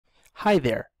Hi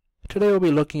there. Today we'll be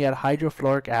looking at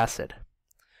hydrofluoric acid.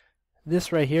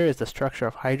 This right here is the structure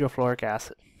of hydrofluoric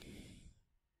acid.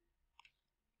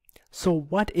 So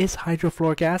what is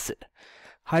hydrofluoric acid?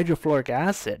 Hydrofluoric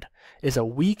acid is a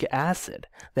weak acid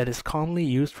that is commonly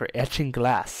used for etching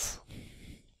glass.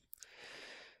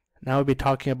 Now we'll be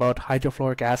talking about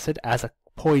hydrofluoric acid as a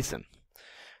poison.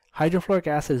 Hydrofluoric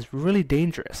acid is really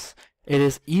dangerous. It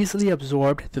is easily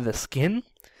absorbed through the skin,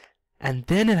 and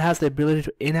then it has the ability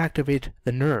to inactivate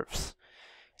the nerves.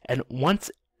 And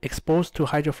once exposed to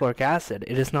hydrofluoric acid,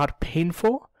 it is not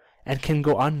painful and can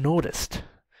go unnoticed.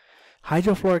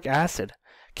 Hydrofluoric acid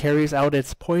carries out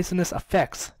its poisonous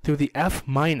effects through the F-,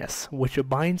 which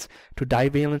binds to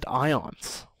divalent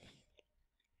ions.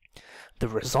 The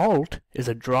result is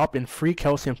a drop in free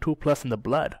calcium 2+ in the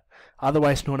blood,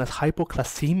 otherwise known as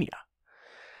hypocalcemia.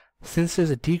 Since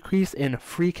there's a decrease in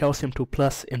free calcium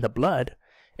 2+ in the blood,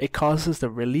 it causes the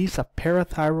release of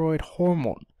parathyroid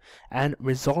hormone and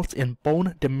results in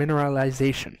bone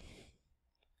demineralization.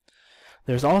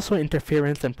 There's also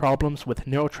interference and problems with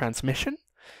neurotransmission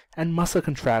and muscle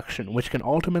contraction, which can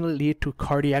ultimately lead to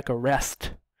cardiac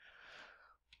arrest.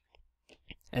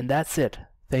 And that's it.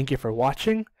 Thank you for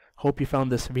watching. Hope you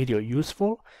found this video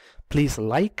useful. Please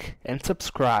like and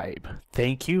subscribe.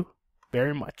 Thank you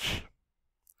very much.